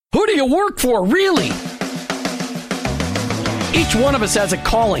Who do you work for, really? Each one of us has a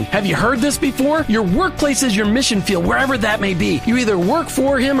calling. Have you heard this before? Your workplace is your mission field, wherever that may be. You either work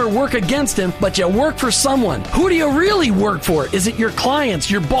for him or work against him, but you work for someone. Who do you really work for? Is it your clients,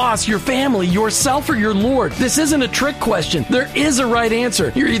 your boss, your family, yourself, or your Lord? This isn't a trick question. There is a right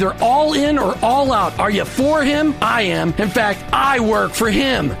answer. You're either all in or all out. Are you for him? I am. In fact, I work for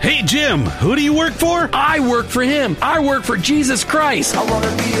him. Hey, Jim, who do you work for? I work for him. I work for Jesus Christ. I want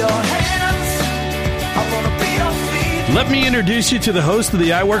to be your hands. I want to be your feet. Let me introduce you to the host of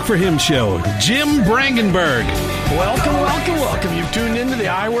the I Work For Him show, Jim Brangenberg. Welcome. You've tuned into the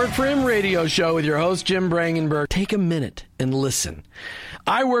I Work For Him radio show with your host, Jim Brangenberg. Take a minute and listen.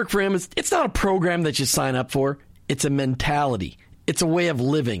 I Work For Him, it's not a program that you sign up for. It's a mentality. It's a way of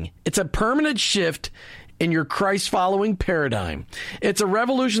living. It's a permanent shift in your Christ-following paradigm. It's a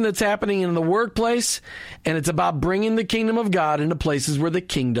revolution that's happening in the workplace, and it's about bringing the kingdom of God into places where the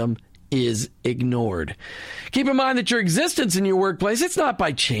kingdom is ignored. Keep in mind that your existence in your workplace, it's not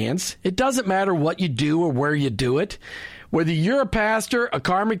by chance. It doesn't matter what you do or where you do it. Whether you're a pastor, a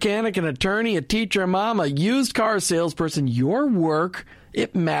car mechanic, an attorney, a teacher, a mom, a used car salesperson, your work,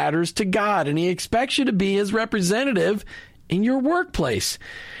 it matters to God, and He expects you to be His representative in your workplace.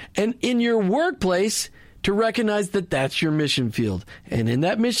 And in your workplace, to recognize that that's your mission field. And in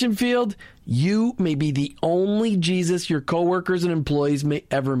that mission field, you may be the only Jesus your coworkers and employees may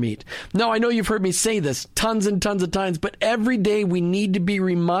ever meet. Now, I know you've heard me say this tons and tons of times, but every day we need to be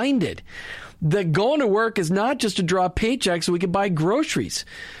reminded that going to work is not just to draw paychecks so we can buy groceries.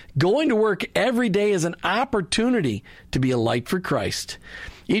 Going to work every day is an opportunity to be a light for Christ.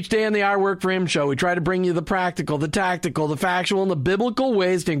 Each day on the I Work For Him show, we try to bring you the practical, the tactical, the factual, and the biblical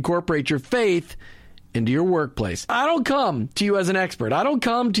ways to incorporate your faith into your workplace. I don't come to you as an expert. I don't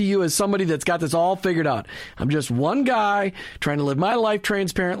come to you as somebody that's got this all figured out. I'm just one guy trying to live my life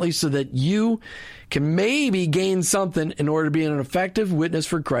transparently so that you can maybe gain something in order to be an effective witness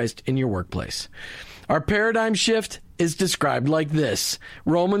for Christ in your workplace. Our paradigm shift is described like this.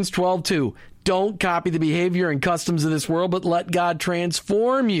 Romans 12:2. Don't copy the behavior and customs of this world, but let God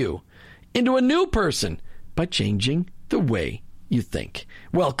transform you into a new person by changing the way you think.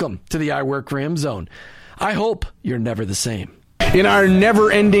 Welcome to the I Work For Him zone. I hope you're never the same. In our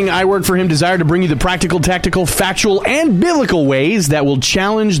never-ending I Work For Him desire to bring you the practical, tactical, factual, and biblical ways that will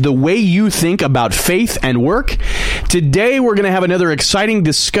challenge the way you think about faith and work, today we're going to have another exciting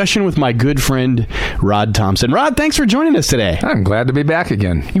discussion with my good friend, Rod Thompson. Rod, thanks for joining us today. I'm glad to be back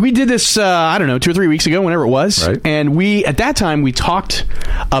again. We did this, 2 or 3 weeks ago, whenever it was. Right. And at that time, we talked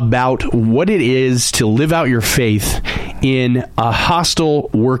about what it is to live out your faith in a hostile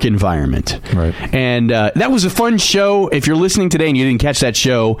work environment. Right. And that was a fun show. If you're listening today and you didn't catch that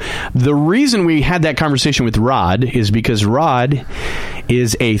show, the reason we had that conversation with Rod is because Rod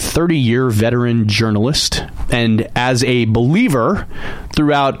is a 30-year veteran journalist, and as a believer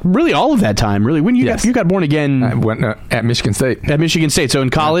throughout really all of that time, really, when you got born again, I went at Michigan State. At Michigan State, so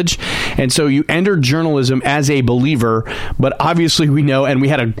in college, and so you entered journalism as a believer. But obviously, we know, and we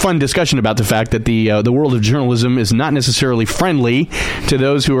had a fun discussion about the fact that the world of journalism is not necessarily friendly to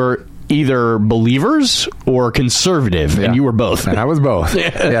those who are either believers or conservative, and you were both. And I was both.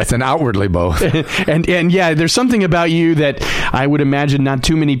 Yes, and outwardly both. and yeah, there's something about you that I would imagine not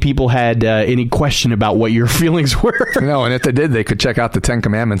too many people had any question about what your feelings were. No, and if they did, they could check out the 10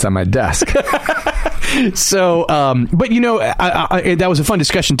 Commandments on my desk. So, but that was a fun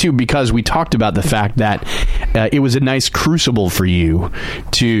discussion too, because we talked about the fact that it was a nice crucible for you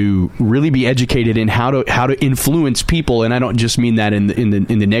to really be educated in how to influence people, and I don't just mean that in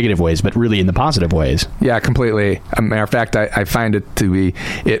the negative ways, but really in the positive ways. Yeah, completely. As a matter of fact, I find it to be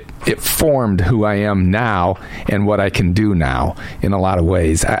it formed who I am now and what I can do now in a lot of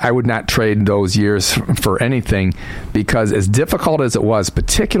ways. I would not trade those years for anything, because as difficult as it was,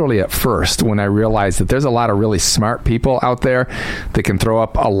 particularly at first, when I realized that there's a lot of really smart people out there that can throw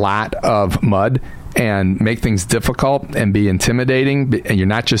up a lot of mud and make things difficult and be intimidating. And you're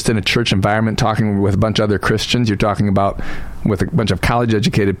not just in a church environment talking with a bunch of other Christians. You're talking about with a bunch of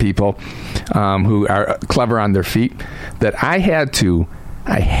college-educated people who are clever on their feet. That I had to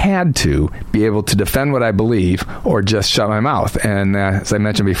be able to defend what I believe or just shut my mouth. And as I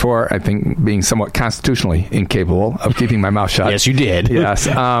mentioned before, I think being somewhat constitutionally incapable of keeping my mouth shut. Yes, you did. Yes.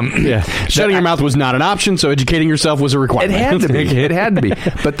 Shutting your mouth was not an option, so educating yourself was a requirement. It had to be. It had to be.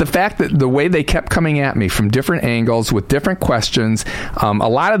 But the fact that the way they kept coming at me from different angles with different questions, a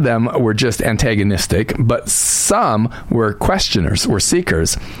lot of them were just antagonistic, but some were questioners, were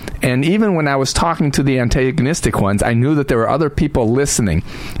seekers. And even when I was talking to the antagonistic ones, I knew that there were other people listening.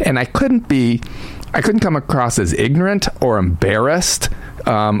 And I couldn't come across as ignorant or embarrassed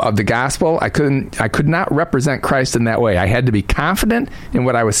of the gospel, I could not represent Christ in that way. I had to be confident in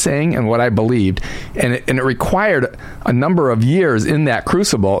what I was saying and what I believed, and it required a number of years in that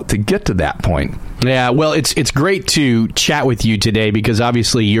crucible to get to that point. Yeah, well, it's great to chat with you today because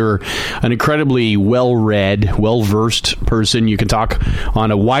obviously you're an incredibly well-read, well-versed person. You can talk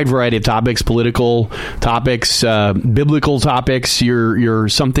on a wide variety of topics, political topics, biblical topics. You're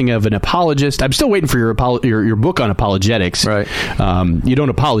something of an apologist. I'm still waiting for your book on apologetics. Right. You don't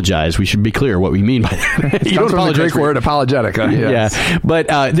apologize. We should be clear what we mean by that. You don't apologize. The Greek word apologetica. Yes. Yeah, but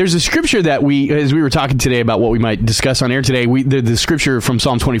there's a scripture that as we were talking today about what we might discuss on air today, the scripture from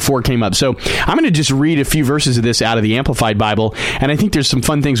Psalm 24 came up. So I'm going to just read a few verses of this out of the Amplified Bible, and I think there's some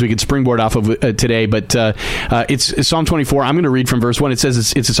fun things we could springboard off of today, but it's Psalm 24. I'm going to read from verse 1. It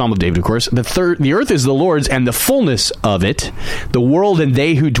says, it's a Psalm of David, of course. The earth is the Lord's and the fullness of it, the world and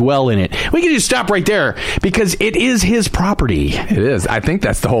they who dwell in it. We can just stop right there because it is his property. It is. I think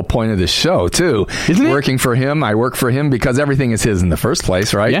that's the whole point of this show, too. Isn't it? Working for him, I work for him because everything is his in the first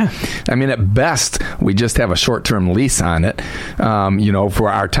place, right? Yeah. I mean, at best, we just have a short-term lease on it, for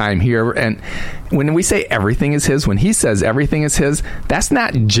our time here. And when we say everything is his, when he says everything is his, that's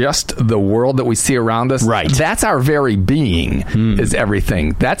not just the world that we see around us. Right. That's our very being is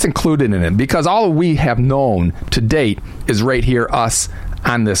everything. That's included in it because all we have known to date is right here, us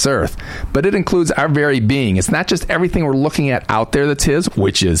on this earth. But it includes our very being. It's not just everything we're looking at out there that's his,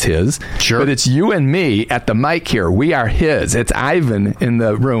 which is his. Sure. But it's you and me at the mic here. We are his. It's Ivan in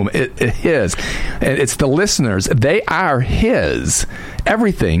the room. It's his. And it's the listeners. They are his.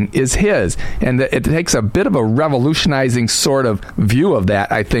 Everything is his. And it takes a bit of a revolutionizing sort of view of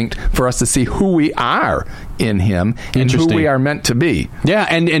that, I think, for us to see who we are in him and who we are meant to be. Yeah,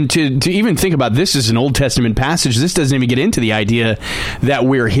 and to even think about this as an Old Testament passage, this doesn't even get into the idea that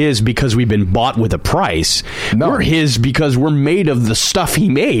we're his because we've been bought with a price. No. We're his because we're made of the stuff he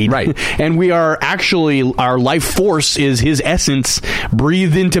made. Right. And we are actually, our life force is his essence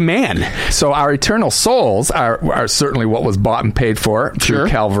breathed into man. So our eternal souls are certainly what was bought and paid for through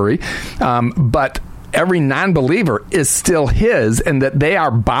Calvary. But every non-believer is still his, and that they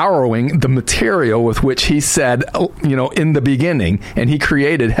are borrowing the material with which he said, in the beginning, and he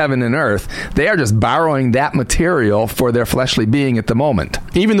created heaven and earth. They are just borrowing that material for their fleshly being at the moment.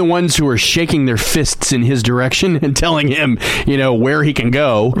 Even the ones who are shaking their fists in his direction and telling him, where he can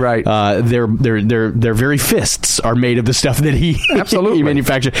go. Right. Their very fists are made of the stuff that he absolutely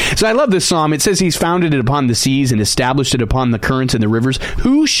manufactured. So I love this psalm. It says he's founded it upon the seas and established it upon the currents and the rivers.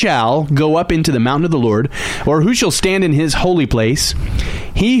 Who shall go up into the mountain of the Lord, or who shall stand in his holy place?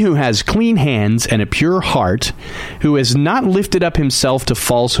 He who has clean hands and a pure heart, who has not lifted up himself to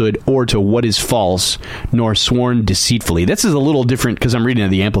falsehood or to what is false, nor sworn deceitfully. This is a little different because I'm reading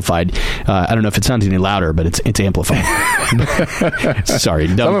the Amplified. I don't know if it sounds any louder, but it's Amplified. Sorry.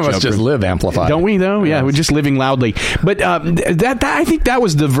 Some of us just live Amplified. Don't we, though? Yeah, yes. We're just living loudly. But that I think that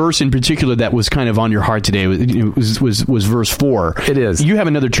was the verse in particular that was kind of on your heart today. Was verse 4. It is. You have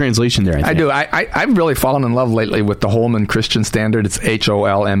another translation there, I think. I do. I've really fallen in love lately with the Holman Christian Standard. It's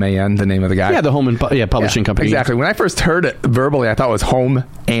HOLMAN, the name of the guy. Yeah, the Holman publishing company. Exactly. When I first heard it verbally, I thought it was home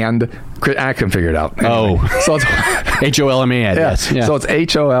and I couldn't figure it out. Anyway. Oh. So it's HOLMAN, yes. Yeah. So it's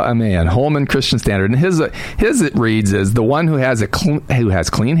HOLMAN, Holman Christian Standard. And his it reads is the one who has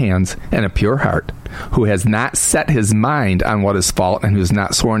clean hands and a pure heart, who has not set his mind on what is false and who has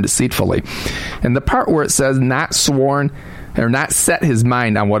not sworn deceitfully. And the part where it says not sworn or not set his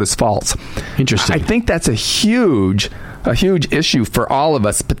mind on what is false. Interesting. I think that's a huge issue for all of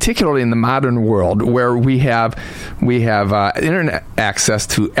us, particularly in the modern world where we have internet access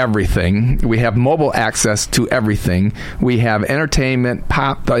to everything. We have mobile access to everything. We have entertainment,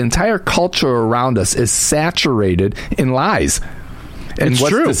 pop. The entire culture around us is saturated in lies. And it's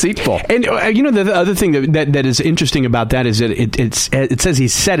what's true. deceitful. And the other thing that is interesting about that is that it says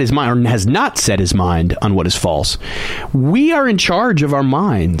he's set his mind or has not set his mind on what is false. We are in charge of our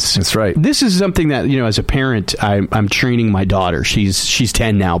minds. That's right. This is something that, as a parent, I'm training my daughter. She's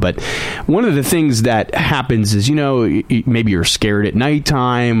 10 now, but one of the things that happens is, maybe you're scared at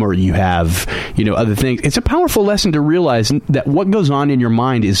nighttime or you have, other things. It's a powerful lesson to realize that what goes on in your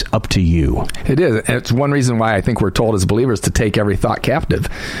mind is up to you. It is. And it's one reason why I think we're told as believers to take every thought captive.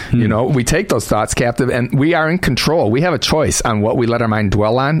 We take those thoughts captive and we are in control. We have a choice on what we let our mind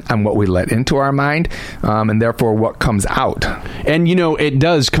dwell on what we let into our mind, and therefore what comes out. And, it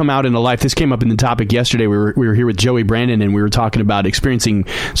does come out in a life. This came up in the topic yesterday. We were here with Joey Brandon and we were talking about experiencing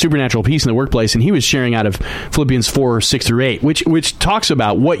supernatural peace in the workplace, and he was sharing out of Philippians 4:6-8, which talks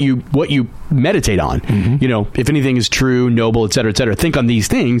about what you meditate on. Mm-hmm. If anything is true, noble, et cetera, think on these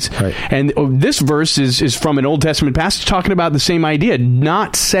things. Right. And this verse is from an Old Testament passage talking about the same idea. idea,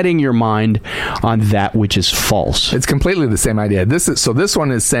 not setting your mind on that which is false. It's completely the same idea. This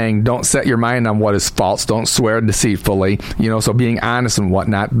one is saying, don't set your mind on what is false. Don't swear deceitfully. So being honest and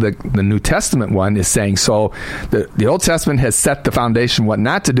whatnot. The New Testament one is saying, so the Old Testament has set the foundation what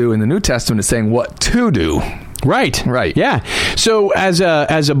not to do, and the New Testament is saying what to do. Right. Yeah. So as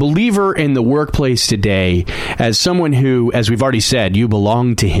a believer in the workplace today, as someone who, as we've already said, you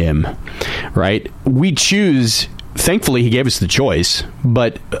belong to him, right? We choose. Thankfully, he gave us the choice,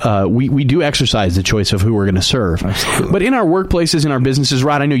 but we do exercise the choice of who we're going to serve. Absolutely. But in our workplaces, in our businesses,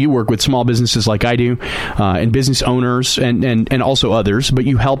 Rod, I know you work with small businesses like I do, and business owners and also others, but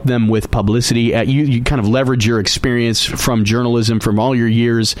you help them with publicity. You kind of leverage your experience from journalism, from all your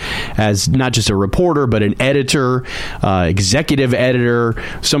years as not just a reporter, but an editor, executive editor,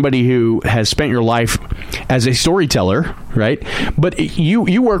 somebody who has spent your life as a storyteller, right? But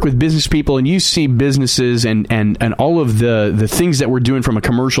you work with business people, and you see businesses and all of the things that we're doing from a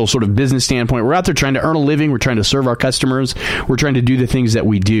commercial sort of business standpoint. We're out there trying to earn a living. We're trying to serve our customers. We're trying to do the things that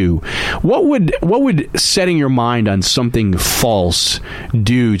we do. What would setting your mind on something false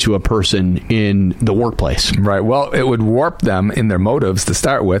do to a person in the workplace? Right. Well, it would warp them in their motives to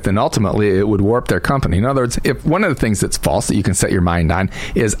start with, and ultimately it would warp their company. In other words, if one of the things that's false that you can set your mind on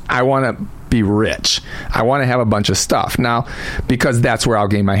is, I want to be rich. I want to have a bunch of stuff. Now, because that's where I'll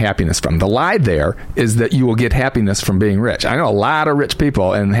gain my happiness from. The lie there is that you will get happiness from being rich. I know a lot of rich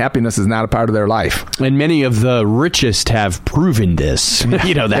people, and happiness is not a part of their life. And many of the richest have proven this. The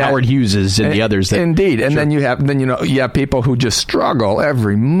Howard Hugheses and the others. Indeed. And then you have people who just struggle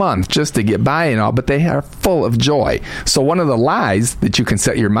every month just to get by and all, but they are full of joy. So one of the lies that you can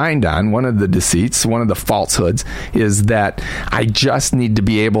set your mind on, one of the deceits, one of the falsehoods, is that I just need to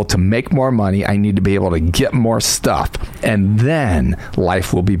be able to make more money. I need to be able to get more stuff, and then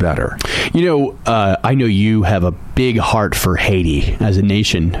life will be better. I know you have a big heart for Haiti as a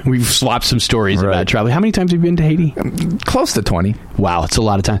nation. We've swapped some stories about traveling. How many times have you been to Haiti? Close to 20. Wow, it's a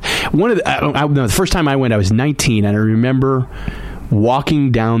lot of time. The first time I went, I was 19, and I remember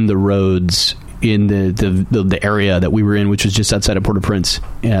walking down the roads in the area that we were in, which was just outside of Port-au-Prince,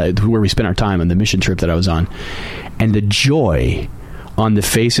 where we spent our time on the mission trip that I was on, and the joy on the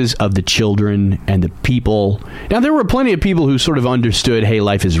faces of the children and the people. Now, there were plenty of people who sort of understood, hey,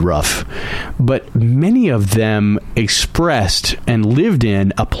 life is rough. But many of them expressed and lived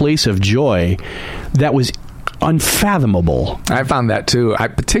in a place of joy that was unfathomable. I found that too. I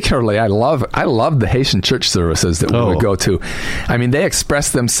love the Haitian church services that we would go to. I mean, they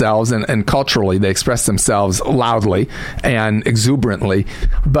express themselves and culturally they express themselves loudly and exuberantly.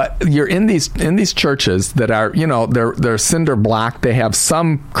 But you're in these churches that are, they're cinder block. They have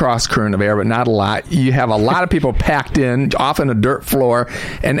some cross current of air, but not a lot. You have a lot of people packed in, often a dirt floor,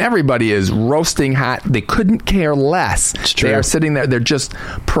 and everybody is roasting hot. They couldn't care less. It's true. They are sitting there. They're just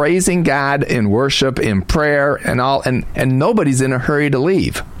praising God in worship, in prayer, and all, and nobody's in a hurry to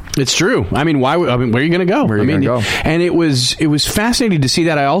leave. It's true. I mean, where are you going to go? Where are you going to go? And it was fascinating to see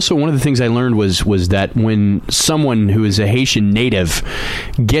that. One of the things I learned was that when someone who is a Haitian native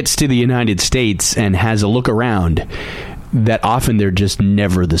gets to the United States and has a look around, that often they're just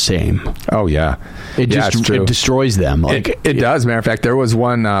never the same. Oh, yeah. It destroys them. It does. Matter of fact, there was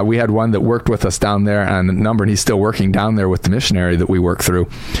one, we had one that worked with us down there on a number, and he's still working down there with the missionary that we work through.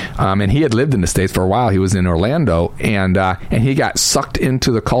 And he had lived in the States for a while. He was in Orlando, and he got sucked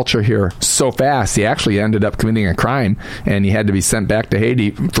into the culture here so fast, he actually ended up committing a crime, and he had to be sent back to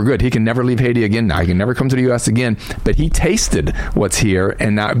Haiti for good. He can never leave Haiti again now. He can never come to the U.S. again. But he tasted what's here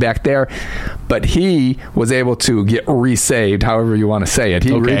and now back there. But he was able to get saved, however you want to say it.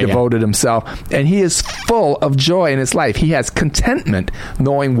 He redevoted himself, and he is full of joy in his life. He has contentment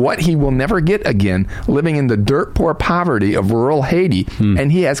knowing what he will never get again, living in the dirt poor poverty of rural Haiti,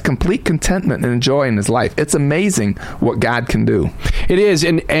 and he has complete contentment and joy in his life. It's amazing what God can do. It is,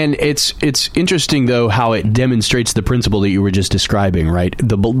 and it's interesting, though, how it demonstrates the principle that you were just describing, right?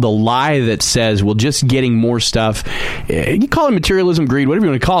 The lie that says, well, just getting more stuff, you call it materialism, greed, whatever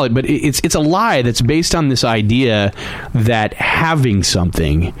you want to call it, but it's a lie that's based on this idea that having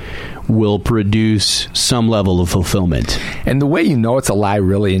something will produce some level of fulfillment. And the way you know it's a lie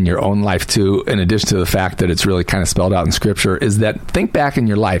really in your own life too, in addition to the fact that it's really kind of spelled out in Scripture, is that think back in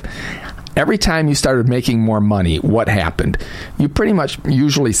your life. Every time you started making more money, what happened? You pretty much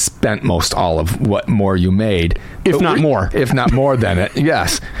usually spent most all of what more you made. If not more. If not more than it,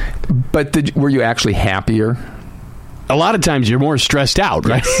 yes. But were you actually happier? a lot of times you're more stressed out,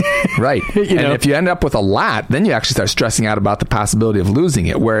 right? Right. You know? If you end up with a lot, then you actually start stressing out about the possibility of losing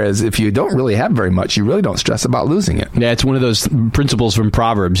it. Whereas if you don't really have very much, you really don't stress about losing it. Yeah, it's one of those principles from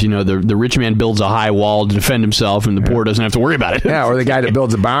Proverbs. You know, the rich man builds a high wall to defend himself, and the poor doesn't have to worry about it. Yeah, or the guy that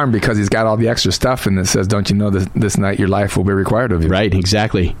builds a barn because he's got all the extra stuff, and it says, "Don't you know that this night your life will be required of you?" Right.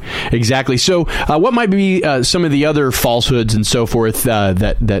 Exactly. So, what might be some of the other falsehoods and so forth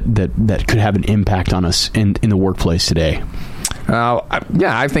that could have an impact on us in the workplace today?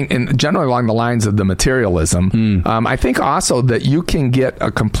 I think generally along the lines of the materialism, I think also that you can get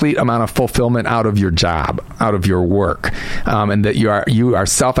a complete amount of fulfillment out of your job, out of your work, and that you are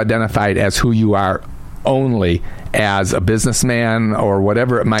self-identified as who you are only as a businessman or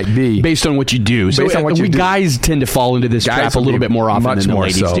whatever it might be, based on what you do. So guys tend to fall into this trap a little bit more often than the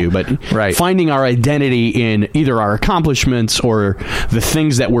ladies do. But finding our identity in either our accomplishments or the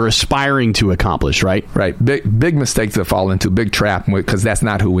things that we're aspiring to accomplish. Right. Big mistake to fall into, big trap, because that's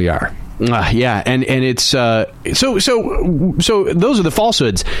not who we are. Yeah, and it's so those are the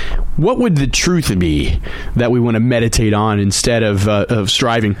falsehoods. What would the truth be that we want to meditate on instead of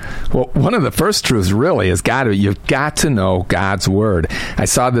striving? Well, one of the first truths really is you've got to know God's word. I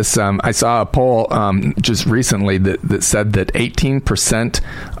saw this. I saw a poll just recently that said that 18%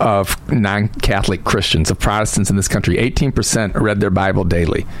 of non-Catholic Christians, of Protestants in this country, 18% read their Bible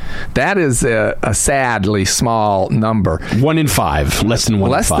daily. That is a sadly small number. 1 in 5, less than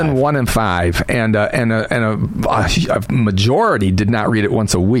 1 in 5. Less than 1 in 5, and a majority did not read it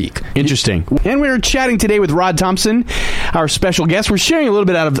once a week. Interesting. And we're chatting today with Rod Thompson, our special guest. We're sharing a little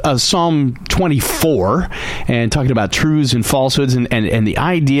bit out of Psalm 24 and talking about truths and falsehoods and the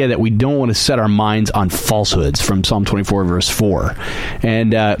idea that we don't want to set our minds on falsehoods from Psalm 24, verse 4.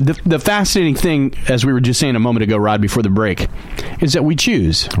 And the fascinating thing, as we were just saying a moment ago, Rod, before the break, is that we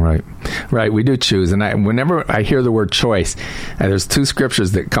choose. Right. We do choose. And whenever I hear the word choice, there's two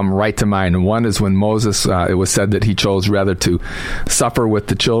scriptures that come right to mind. And one is when Moses, it was said that he chose rather to suffer with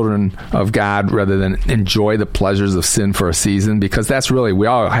the children of God rather than enjoy the pleasures of sin for a season, because that's really, we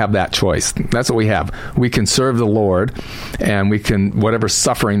all have that choice. That's what we have. We can serve the Lord, and we can, whatever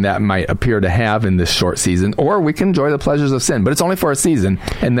suffering that might appear to have in this short season, or we can enjoy the pleasures of sin, but it's only for a season,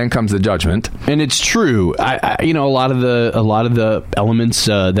 and then comes the judgment. And it's true. A lot of the elements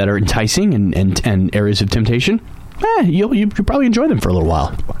that are enticing and areas of temptation, you'll probably enjoy them for a little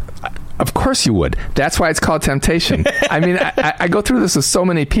while. Of course you would. That's why it's called temptation. I mean, I go through this with so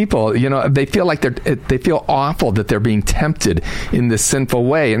many people. You know, they feel like they feel awful that they're being tempted in this sinful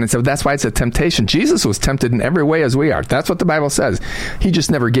way, and so that's why it's a temptation. Jesus was tempted in every way as we are. That's what the Bible says. He just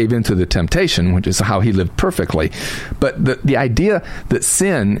never gave in to the temptation, which is how he lived perfectly. But the idea that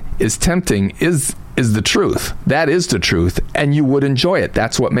sin is tempting is the truth. That is the truth, and you would enjoy it.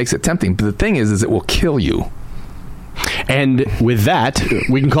 That's what makes it tempting. But the thing is it will kill you. And with that,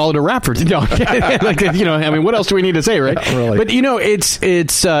 we can call it a wrap for today. What else do we need to say, right? Yeah, really. But,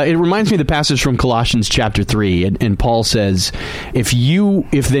 it reminds me of the passage from Colossians chapter 3, and Paul says, if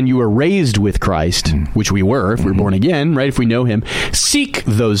then you are raised with Christ, which we were, if we're born again, right, if we know him, seek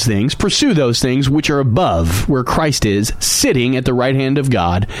those things, pursue those things which are above, where Christ is, sitting at the right hand of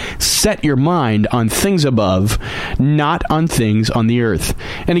God. Set your mind on things above, not on things on the earth.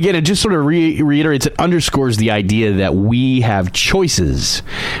 And again, it just sort of reiterates, it underscores the idea that we have choices.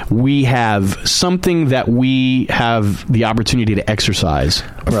 We have something that we have the opportunity to exercise,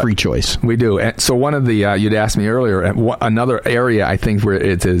 a free choice. We do. And so one of the, you'd asked me earlier, another area I think where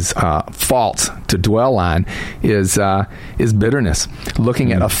it is false to dwell on is bitterness.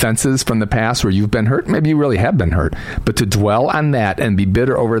 Looking at offenses from the past where you've been hurt, maybe you really have been hurt, but to dwell on that and be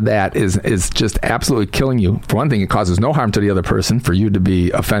bitter over that is just absolutely killing you. For one thing, it causes no harm to the other person for you to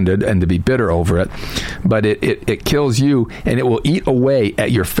be offended and to be bitter over it, but it kills you, and it will eat away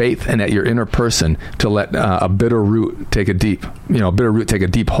at your faith and at your inner person to let a bitter root take a deep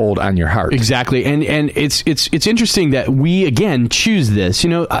hold on your heart. Exactly, and it's interesting that we again choose this.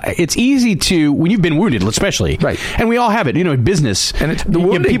 It's easy to, when you've been wounded, especially, right? And we all have it. In business, and the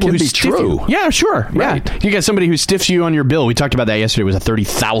wounding people can who be stiff true. You. Yeah, sure. Right. Yeah, you got somebody who stiffs you on your bill. We talked about that yesterday. It was a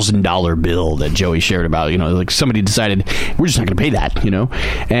 $30,000 bill that Joey shared about. Like somebody decided we're just not going to pay that.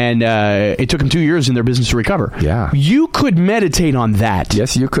 And it took them 2 years in their business to recover. Yeah. You could meditate on that.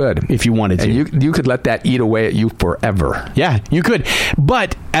 Yes, you could. If you wanted to. And you could let that eat away at you forever. Yeah, you could. But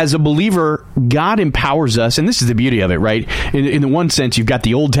But as a believer, God empowers us, and this is the beauty of it, right? In the one sense, you've got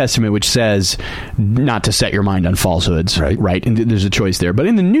the Old Testament, which says not to set your mind on falsehoods, right? And there's a choice there. But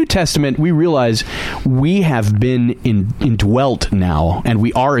in the New Testament, we realize we have been indwelt now, and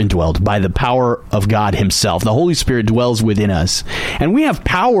we are indwelt by the power of God himself. The Holy Spirit dwells within us. And we have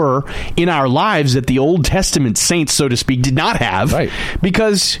power in our lives that the Old Testament saints, so to speak, did not have,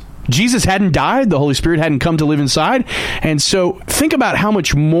 because Jesus hadn't died. The Holy Spirit hadn't come to live inside. And so think about how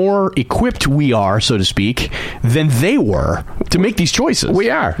much more equipped we are, so to speak, than they were to make these choices.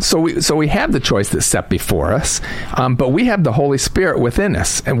 We are. So we have the choice that's set before us, but we have the Holy Spirit within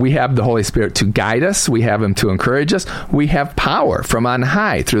us, and we have the Holy Spirit to guide us. We have him to encourage us. We have power from on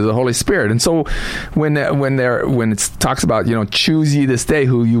high through the Holy Spirit. And so when it talks about, choose ye this day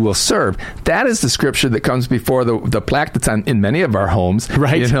who you will serve, that is the scripture that comes before the plaque that's in many of our homes,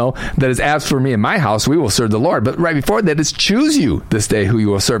 right? That is, as for me and my house, we will serve the Lord. But right before that is, choose you this day who you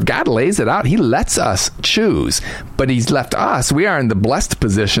will serve. God lays it out. He lets us choose. But he's left us. We are in the blessed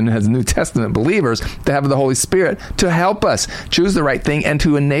position as New Testament believers to have the Holy Spirit to help us choose the right thing and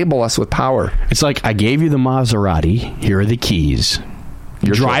to enable us with power. It's like, I gave you the Maserati. Here are the keys.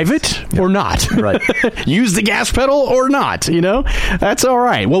 Drive it or not. Right. Use the gas pedal or not. That's all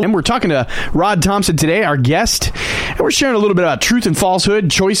right. Well, and we're talking to Rod Thompson today, our guest, and we're sharing a little bit about truth and falsehood,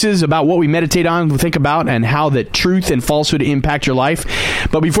 choices about what we meditate on, we think about, and how that truth and falsehood impact your life.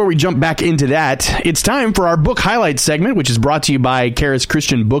 But before we jump back into that, it's time for our book highlight segment, which is brought to you by Charis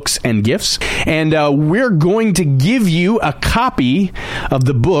Christian Books and Gifts. And we're going to give you a copy of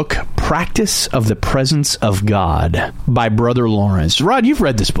the book Practice of the Presence of God by Brother Lawrence. Rod, you've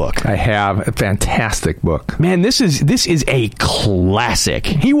read this book. I have. A fantastic book. Man, this is a classic.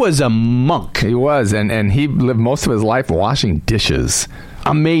 He was a monk. He was, and he lived most of his life washing dishes.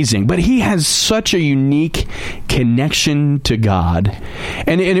 Amazing. But he has such a unique connection to God.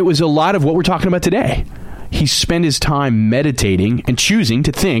 And it was a lot of what we're talking about today. He spent his time meditating and choosing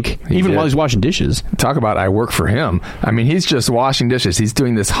to think, even while he's washing dishes. Talk about I work for him. I mean, he's just washing dishes. He's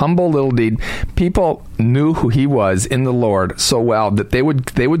doing this humble little deed. People knew who he was in the Lord so well that they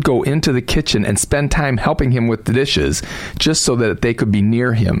would go into the kitchen and spend time helping him with the dishes just so that they could be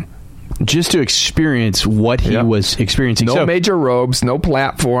near him. Just to experience what he was experiencing. No major robes, no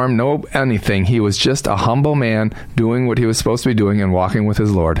platform, no anything. He was just a humble man doing what he was supposed to be doing and walking with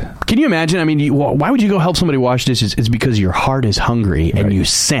his Lord. Can you imagine? I mean, why would you go help somebody wash dishes? It's because your heart is hungry and you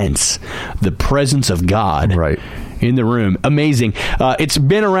sense the presence of God. Right. In the room. Amazing. It's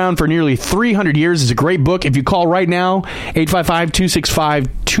been around for nearly 300 years. It's a great book. If you call right now,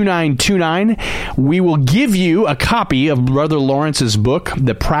 855-265-2929, we will give you a copy of Brother Lawrence's book,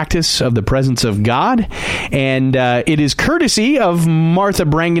 The Practice of the Presence of God. And it is courtesy of Martha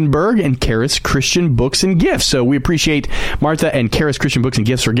Brangenberg and Charis Christian Books and Gifts. So we appreciate Martha and Charis Christian Books and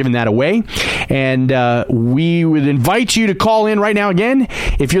Gifts for giving that away. And we would invite you to call in right now again.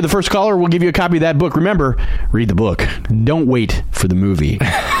 If you're the first caller, we'll give you a copy of that book. Remember, read the book. Don't wait for the movie.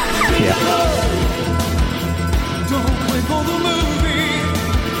 Yeah. Don't wait for the movie.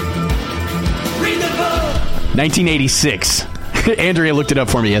 Read the book. 1986. Andrea looked it up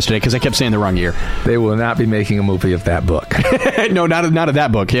for me yesterday because I kept saying the wrong year. They will not be making a movie of that book. No, not of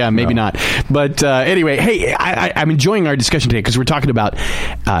that book. Yeah, maybe not. But anyway, hey, I'm enjoying our discussion today because we're talking about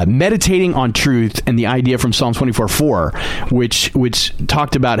meditating on truth and the idea from Psalm 24:4, which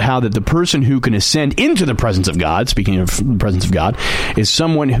talked about how that the person who can ascend into the presence of God, speaking of the presence of God, is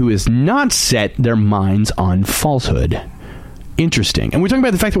someone who has not set their minds on falsehood. Interesting. And we're talking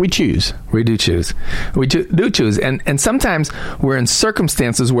about the fact that we choose. We do choose. We do choose. And sometimes we're in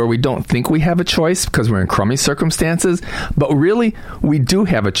circumstances where we don't think we have a choice because we're in crummy circumstances. But really, we do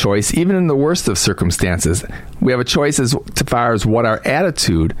have a choice, even in the worst of circumstances. We have a choice as far as what our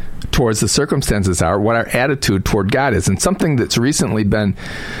attitude towards the circumstances are, what our attitude toward God is. And something that's recently been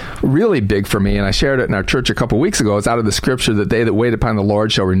really big for me, and I shared it in our church a couple weeks ago, is out of the scripture that they that wait upon the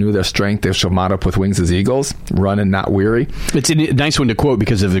Lord shall renew their strength. They shall mount up with wings as eagles, run and not weary. It's a nice one to quote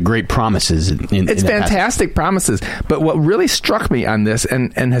because of the great promises. It's fantastic promises. But what really struck me on this,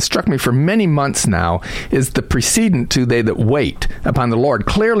 and has struck me for many months now, is the precedent to they that wait upon the Lord.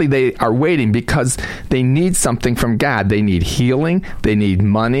 Clearly they are waiting because they need something from God. They need healing. They need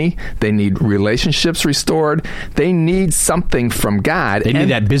money. They need relationships restored. They need something from God. They need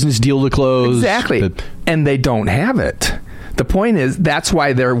that business deal to close. Exactly. And they don't have it. The point is, that's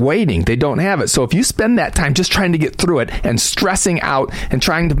why they're waiting. They don't have it. So if you spend that time just trying to get through it and stressing out and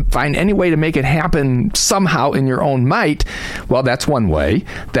trying to find any way to make it happen somehow in your own might, well, that's one way.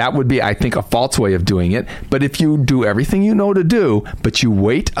 That would be, I think, a false way of doing it. But if you do everything you know to do, but you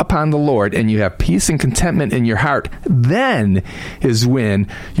wait upon the Lord and you have peace and contentment in your heart, then is when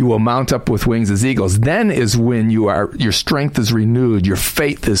you will mount up with wings as eagles. Then is when your strength is renewed, your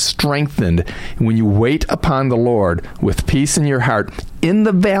faith is strengthened. When you wait upon the Lord with peace in your heart in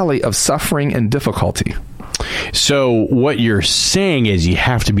the valley of suffering and difficulty. So what you're saying is you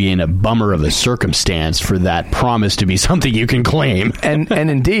have to be in a bummer of a circumstance for that promise to be something you can claim. And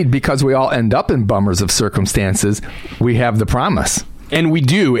indeed, because we all end up in bummers of circumstances, we have the promise. And we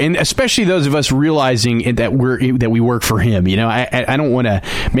do, and especially those of us realizing that we work for Him. You know, I don't want to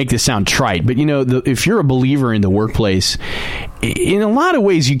make this sound trite, but you know, if you're a believer in the workplace, in a lot of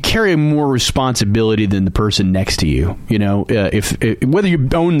ways, you carry more responsibility than the person next to you. You know, if whether you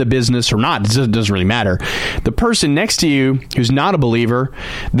own the business or not, it doesn't really matter. The person next to you who's not a believer,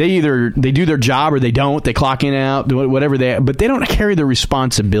 they do their job or they don't. They clock in and out, whatever but they don't carry the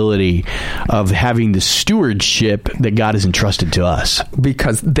responsibility of having the stewardship that God has entrusted to us.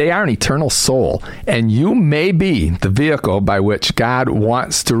 Because they are an eternal soul, and you may be the vehicle by which God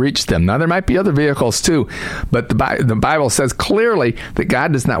wants to reach them. Now, there might be other vehicles too, but the Bible says clearly that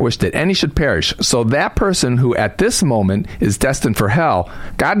God does not wish that any should perish. So that person who at this moment is destined for hell,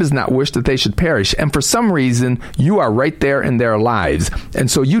 God does not wish that they should perish. And for some reason, you are right there in their lives. And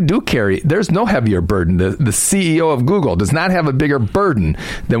so you do carry, there's no heavier burden. The CEO of Google does not have a bigger burden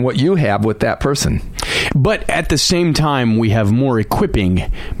than what you have with that person. But at the same time, we have more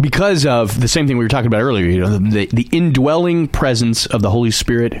equipping because of the same thing we were talking about earlier. You know, the indwelling presence of the Holy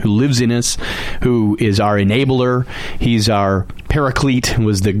Spirit who lives in us, who is our enabler. He's our paraclete,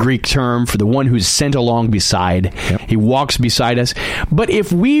 was the Greek term for the one who's sent along beside. Yep. He walks beside us. But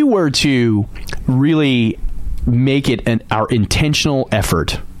if we were to really make it our intentional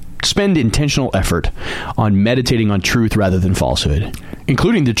effort, spend intentional effort on meditating on truth rather than falsehood,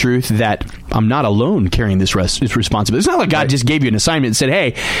 including the truth that I'm not alone carrying this responsibility. It's not like God just gave you an assignment and said,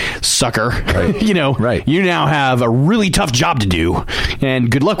 hey, sucker, you know, you now have a really tough job to do, and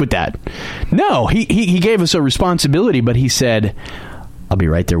good luck with that. No, he gave us a responsibility, but he said, I'll be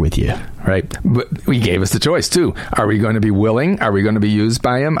right there with you. Right. But he gave us the choice, too. Are we going to be willing? Are we going to be used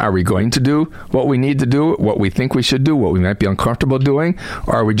by Him? Are we going to do what we need to do, what we think we should do, what we might be uncomfortable doing?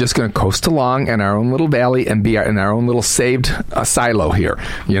 Or are we just going to coast along in our own little valley and be in our own little saved silo here?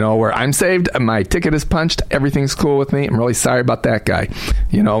 You know, where I'm saved, my ticket is punched, everything's cool with me. I'm really sorry about that guy.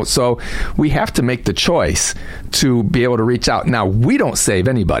 You know, so we have to make the choice to be able to reach out. Now, we don't save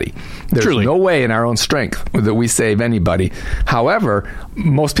anybody. There's no way in our own strength that we save anybody. However,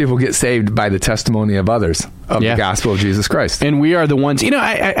 most people get saved by the testimony of others of the gospel of Jesus Christ. And we are the ones, you know,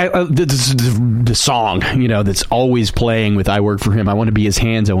 the song, you know, that's always playing with I work for Him. I want to be His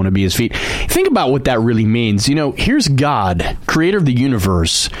hands. I want to be His feet. Think about what that really means. You know, here's God, creator of the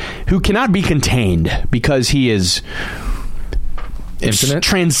universe, who cannot be contained because He is infinite,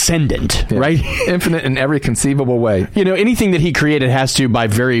 transcendent, right? Infinite in every conceivable way. You know, anything that He created has to, by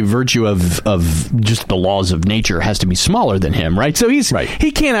very virtue of just the laws of nature, has to be smaller than Him, right? So he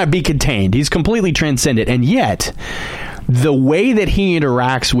cannot be contained. He's completely transcendent. And yet, the way that He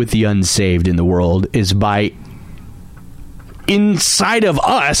interacts with the unsaved in the world is by inside of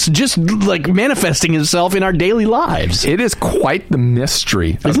us, just like manifesting Himself in our daily lives. It is quite the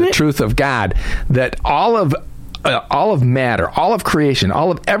mystery of the truth of God that all of matter, all of creation,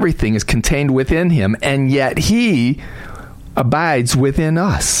 all of everything is contained within Him, and yet He abides within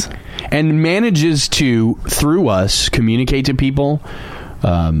us. And manages to, through us, communicate to people,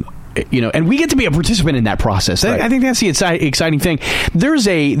 you know, and we get to be a participant in that process. I think that's the exciting thing. There's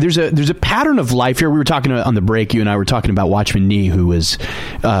a pattern of life here. We were talking on the break. You and I were talking about Watchman Nee, who was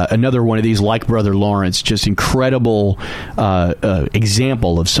another one of these, like Brother Lawrence, just incredible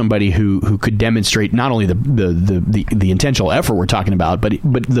example of somebody who could demonstrate not only the intentional effort we're talking about, but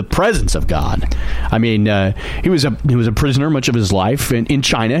the presence of God. I mean, he was a prisoner much of his life in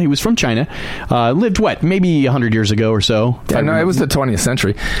China. He was from China. Lived maybe 100 years ago or so. Yeah, no, it was the 20th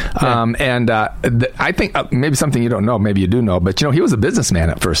century. I think maybe something you don't know, maybe you do know, but you know, he was a businessman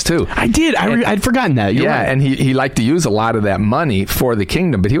at first too. I did. I'd forgotten that. You're right. And he liked to use a lot of that money for the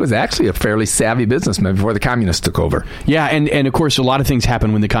kingdom, but he was actually a fairly savvy businessman before the communists took over. Yeah, and of course, a lot of things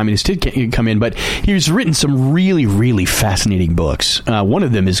happened when the communists did come in, but he's written some really, really fascinating books. One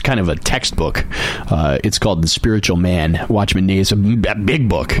of them is kind of a textbook. It's called The Spiritual Man. Watchman Nee. It's a big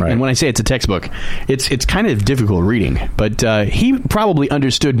book. Right. And when I say it's a textbook, it's kind of difficult reading, but he probably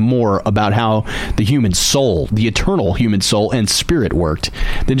understood more about how the human soul, the eternal human soul and spirit worked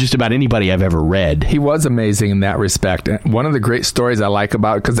than just about anybody I've ever read. He was amazing in that respect. One of the great stories I like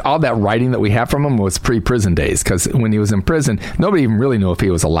about it, because all that writing that we have from him was pre-prison days, because when he was in prison, nobody even really knew if he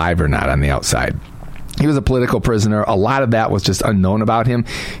was alive or not on the outside. He was a political prisoner. A lot of that was just unknown about him.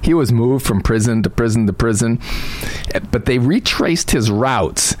 He was moved from prison to prison to prison, but they retraced his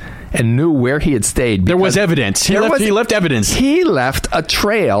routes and knew where he had stayed. There was evidence. He left evidence. He left a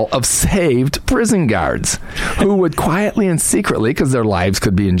trail of saved prison guards who would quietly and secretly, because their lives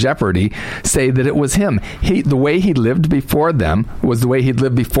could be in jeopardy, say that it was him. The way he lived before them was the way he'd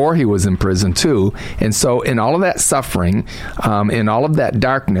lived before he was in prison too. And so in all of that suffering, in all of that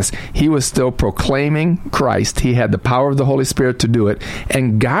darkness, he was still proclaiming Christ. He had the power of the Holy Spirit to do it.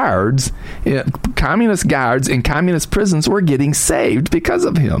 And guards, communist guards in communist prisons were getting saved because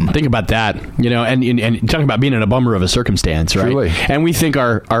of him. Think about that, and talking about being in a bummer of a circumstance, right? Truly. And we think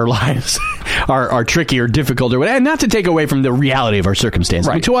our lives are tricky or difficult or whatever, and not to take away from the reality of our circumstances,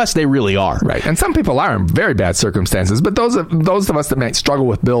 right. But to us, they really are. Right. And some people are in very bad circumstances, but those of us that might struggle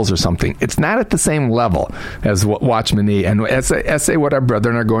with bills or something, it's not at the same level as what Watchman Nee and essay what our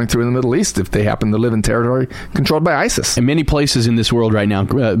brethren are going through in the Middle East if they happen to live in territory controlled by ISIS. In many places in this world right now,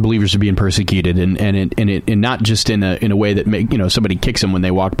 believers are being persecuted, and not just in a way that somebody kicks them when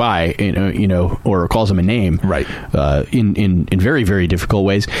they walk by, or calls them a name, right? In very, very difficult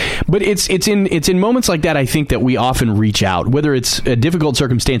ways. But it's in moments like that, I think, that we often reach out, whether it's a difficult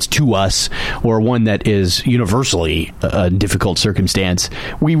circumstance to us or one that is universally a difficult circumstance.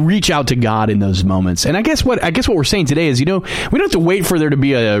 We reach out to God in those moments. And I guess what we're saying today is, we don't have to wait for there to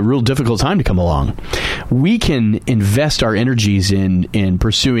be a real difficult time to come along. We can invest our energies in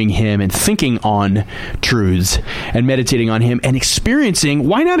pursuing Him and thinking on truths and meditating on Him and experiencing.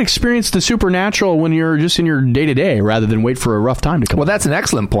 Why not experience the supernatural when you're just in your day-to-day rather than wait for a rough time to come? Well, that's an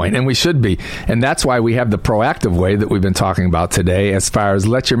excellent point, and we should be. And that's why we have the proactive way that we've been talking about today, as far as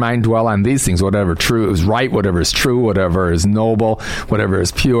let your mind dwell on these things, whatever true is right, whatever is true, whatever is noble, whatever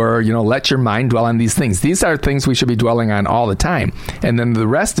is pure. Let your mind dwell on these things. These are things we should be dwelling on all the time. And then the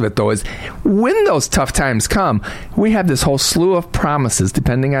rest of it, though, is when those tough times come, we have this whole slew of promises,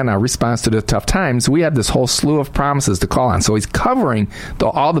 depending on our response to the tough times, we have this whole slew of promises to call on. So He's covering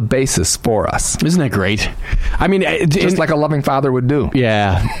all the basis for us. Isn't that great? I mean, just like a loving father would do.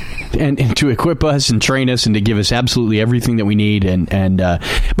 Yeah. And to equip us and train us and to give us absolutely everything that we need.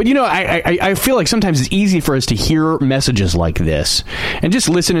 But I feel like sometimes it's easy for us to hear messages like this and just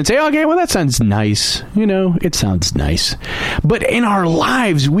listen and say, okay, well, that sounds nice. It sounds nice. But in our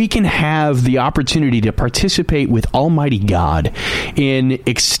lives, we can have the opportunity to participate with Almighty God in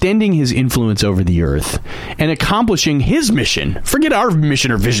extending His influence over the earth and accomplishing His mission. Forget our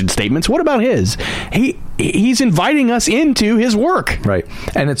mission or vision statements. What about His? He's inviting us into His work. Right.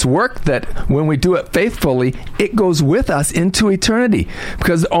 And it's work that when we do it faithfully, it goes with us into eternity,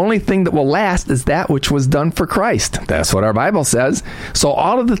 because the only thing that will last is that which was done for Christ. That's what our Bible says. So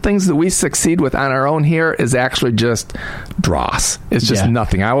all of the things that we succeed with on our own here is actually just dross. It's just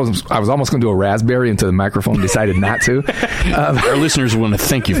nothing. I was almost going to do a raspberry into the microphone, decided not to. Our listeners want to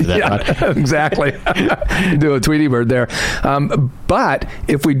thank you for that. Yeah, exactly. Do a Tweety Bird there. But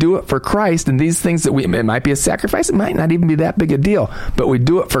if we do it for Christ, and these things that it might be a sacrifice, it might not even be that big a deal, but we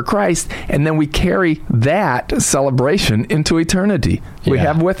do it for Christ, and then we carry that celebration into eternity. We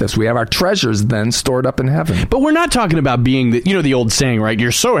have with us. We have our treasures then stored up in heaven. But we're not talking about being the old saying, right?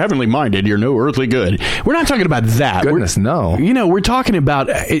 You're so heavenly minded, you're no earthly good. We're not talking about that. Goodness, no. We're talking about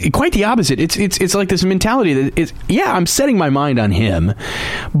quite the opposite. It's like this mentality that is, I'm setting my mind on Him,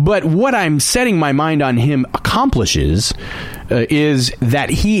 but what I'm setting my mind on Him accomplishes is that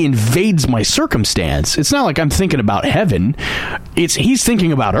He invades my circumstance. It's not like I'm thinking about heaven. He's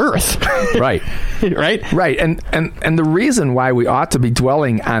thinking about earth. Right. Right. And the reason why we ought to be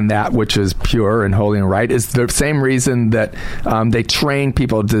dwelling on that which is pure and holy and right is the same reason that they train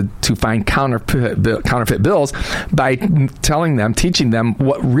people to find counterfeit bills by teaching them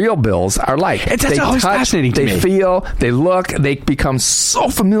what real bills are like. That's always fascinating to me. They feel, they look, they become so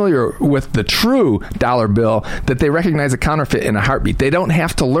familiar with the true dollar bill that they recognize a counterfeit in a heartbeat. They don't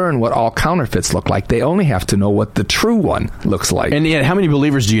have to learn what all counterfeits look like. They only have to know what the true one looks like. And yet, how many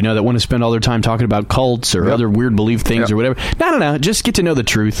believers do you know that want to spend all their time talking about cults or other weird belief things or whatever? No. Just get to know the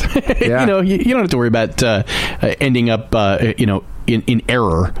truth. Yeah. You don't have to worry about ending up, in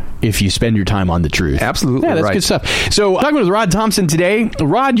error if you spend your time on the truth. Absolutely. Yeah, that's right. Good stuff. So, talking with Rod Thompson today.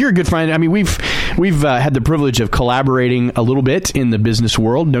 Rod, you're a good friend. I mean, we've had the privilege of collaborating a little bit in the business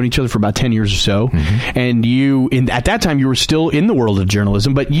world, known each other for about 10 years or so. Mm-hmm. And at that time, you were still in the world of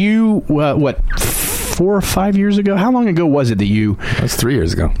journalism, but you, 4 or 5 years ago. How long ago was it that you? That was 3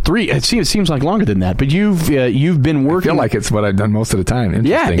 years ago. It seems like longer than that. But you've been working. I feel like it's what I've done most of the time.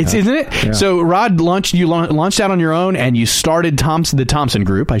 Yeah, isn't it? Yeah. So Rod launched out on your own, and you started the Thompson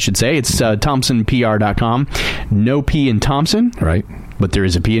Group, I should say. It's ThompsonPR.com. No P in Thompson, right? But there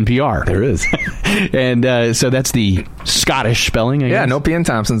is a P in PR. There is. And so that's the Scottish spelling, I guess. Yeah, no P in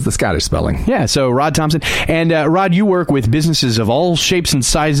Thompson's the Scottish spelling. Yeah, so Rod Thompson. And Rod, you work with businesses of all shapes and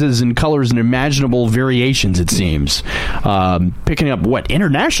sizes and colors and imaginable variations, it seems. Picking up,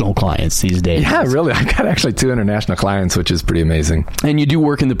 international clients these days? Yeah, really. I got actually 2 international clients, which is pretty amazing. And you do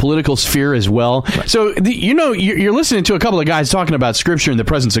work in the political sphere as well. Right. So, you're listening to a couple of guys talking about Scripture and the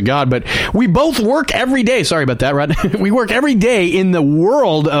presence of God, but we both work every day. Sorry about that, Rod. We work every day in the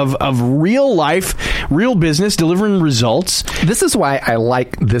world of real life, real business, delivering results. This is why I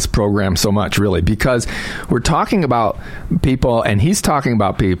like this program so much, really, because we're talking about people, and he's talking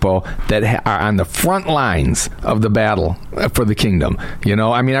about people that are on the front lines of the battle for the kingdom.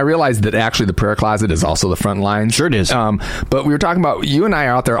 I realize that actually the prayer closet is also the front line. Sure it is. But we were talking about, you and I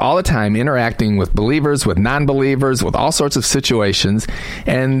are out there all the time interacting with believers, with non-believers, with all sorts of situations,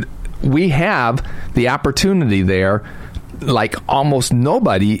 and we have the opportunity there like almost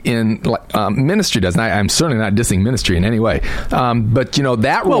nobody in ministry does. And I'm certainly not dissing ministry in any way. But,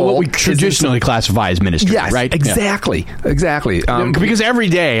 that role... what we traditionally classify as ministry, yes, right? Exactly. Yeah. Exactly. Because every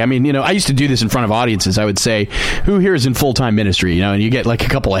day, I used to do this in front of audiences. I would say, who here is in full-time ministry? And you get like a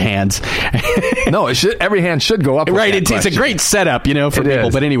couple of hands. No, every hand should go up. Right. It's a great setup, for people.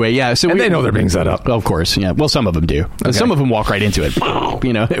 Is. But anyway, yeah. So they know they're being set up. Of course, yeah. Well, some of them do. Okay. Some of them walk right into it.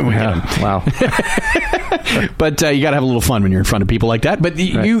 Yeah. Wow. But you got to have a little fun when you're in front of people like that. But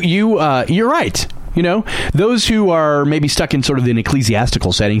you're right. Those who are maybe stuck in sort of an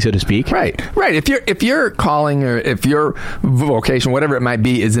ecclesiastical setting, so to speak. Right. If your calling or if your vocation, whatever it might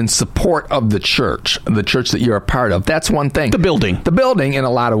be, is in support of the church that you're a part of, that's one thing. The building in a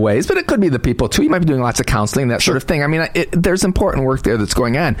lot of ways, but it could be the people too. You might be doing lots of counseling, that sort of thing. There's important work there that's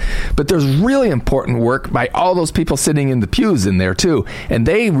going on, but there's really important work by all those people sitting in the pews in there too, and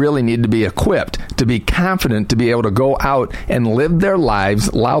they really need to be equipped to be confident to be able to go out and live their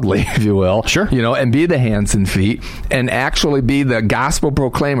lives loudly, if you will. Sure. And be the hands and feet and actually be the gospel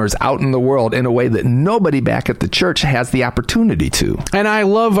proclaimers out in the world in a way that nobody back at the church has the opportunity to. And I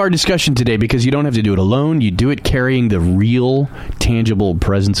love our discussion today because you don't have to do it alone. You do it carrying the real, tangible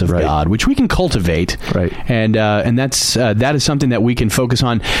presence of God, which we can cultivate. Right. And that is something that we can focus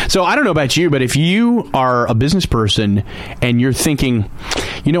on. So I don't know about you, but if you are a business person and you're thinking,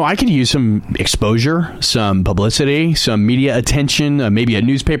 I could use some exposure, some publicity, some media attention, maybe a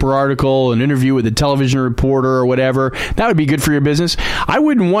newspaper article, an interview with a television reporter or whatever, that would be good for your business. I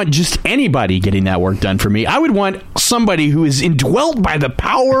wouldn't want just anybody getting that work done for me. I would want somebody who is indwelt by the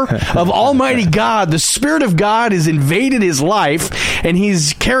power of Almighty God. The Spirit of God has invaded his life, and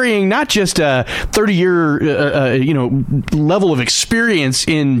he's carrying not just a 30-year level of experience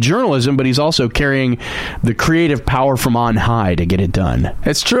in journalism, but he's also carrying the creative power from on high to get it done.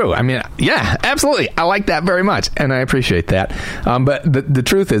 It's true. Yeah, absolutely. I like that very much, and I appreciate that. But the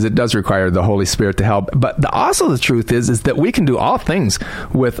truth is, it does require the Holy Spirit to help. But also the truth is that we can do all things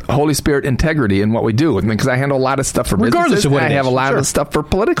with Holy Spirit integrity in what we do. Because I handle a lot of stuff for regardless businesses, of what I have a lot of stuff for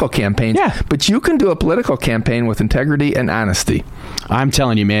political campaigns. Yeah. But you can do a political campaign with integrity and honesty. I'm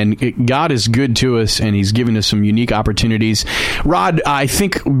telling you, man, God is good to us, and he's given us some unique opportunities. Rod, I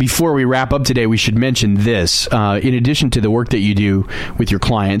think before we wrap up today, we should mention this. In addition to the work that you do with your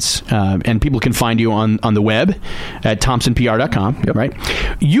clients, and people can find you on the web at ThompsonPR.com, right?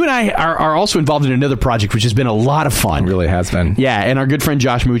 You and I are also involved in another project, which has been a lot of fun. It really has been. Yeah, and our good friend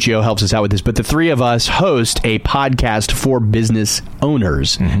Josh Muccio helps us out with this. But the three of us host a podcast for business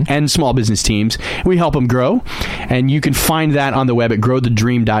owners and small business teams. We help them grow, and you can find that on the web at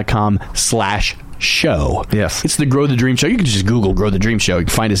growthedream.com/show. Yes. It's the Grow the Dream Show. You can just Google Grow the Dream Show. You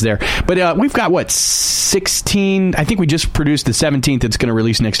can find us there. But we've got, 16? I think we just produced the 17th. It's going to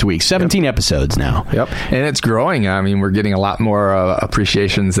release next week. 17 episodes now. Yep. And it's growing. We're getting a lot more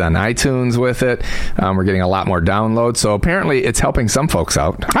appreciations on iTunes with it. We're getting a lot more downloads. So apparently it's helping some folks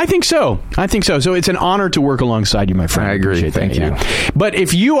out. I think so. So it's an honor to work alongside you, my friend. I agree. Thank you. But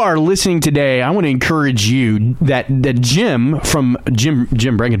if you are listening today, I want to encourage you that Jim from Jim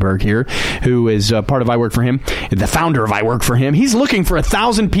Brangenberg here, who is who's part of I Work For Him, the founder of I Work For Him. He's looking for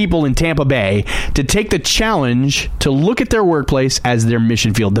 1,000 people in Tampa Bay to take the challenge to look at their workplace as their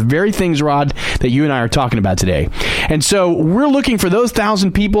mission field. The very things, Rod, that you and I are talking about today. And so we're looking for those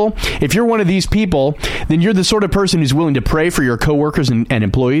 1,000 people. If you're one of these people, then you're the sort of person who's willing to pray for your coworkers and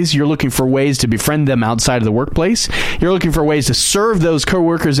employees. You're looking for ways to befriend them outside of the workplace. You're looking for ways to serve those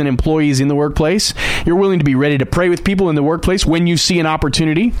coworkers and employees in the workplace. You're willing to be ready to pray with people in the workplace when you see an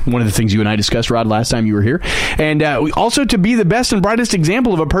opportunity. One of the things you and I discussed, Rod, last time you were here. And also to be the best and brightest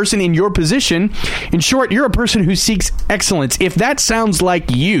example of a person in your position. In short, you're a person who seeks excellence. If that sounds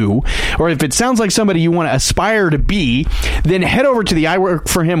like you, or if it sounds like somebody you want to aspire to be, then head over to the I Work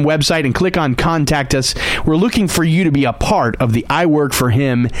For Him website and click on Contact Us. We're looking for you to be a part of the I Work For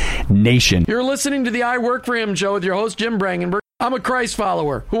Him nation. You're listening to the I Work For Him show with your host, Jim Brangenberg. I'm a Christ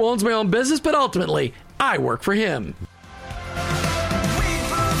follower who owns my own business, but ultimately, I work for Him.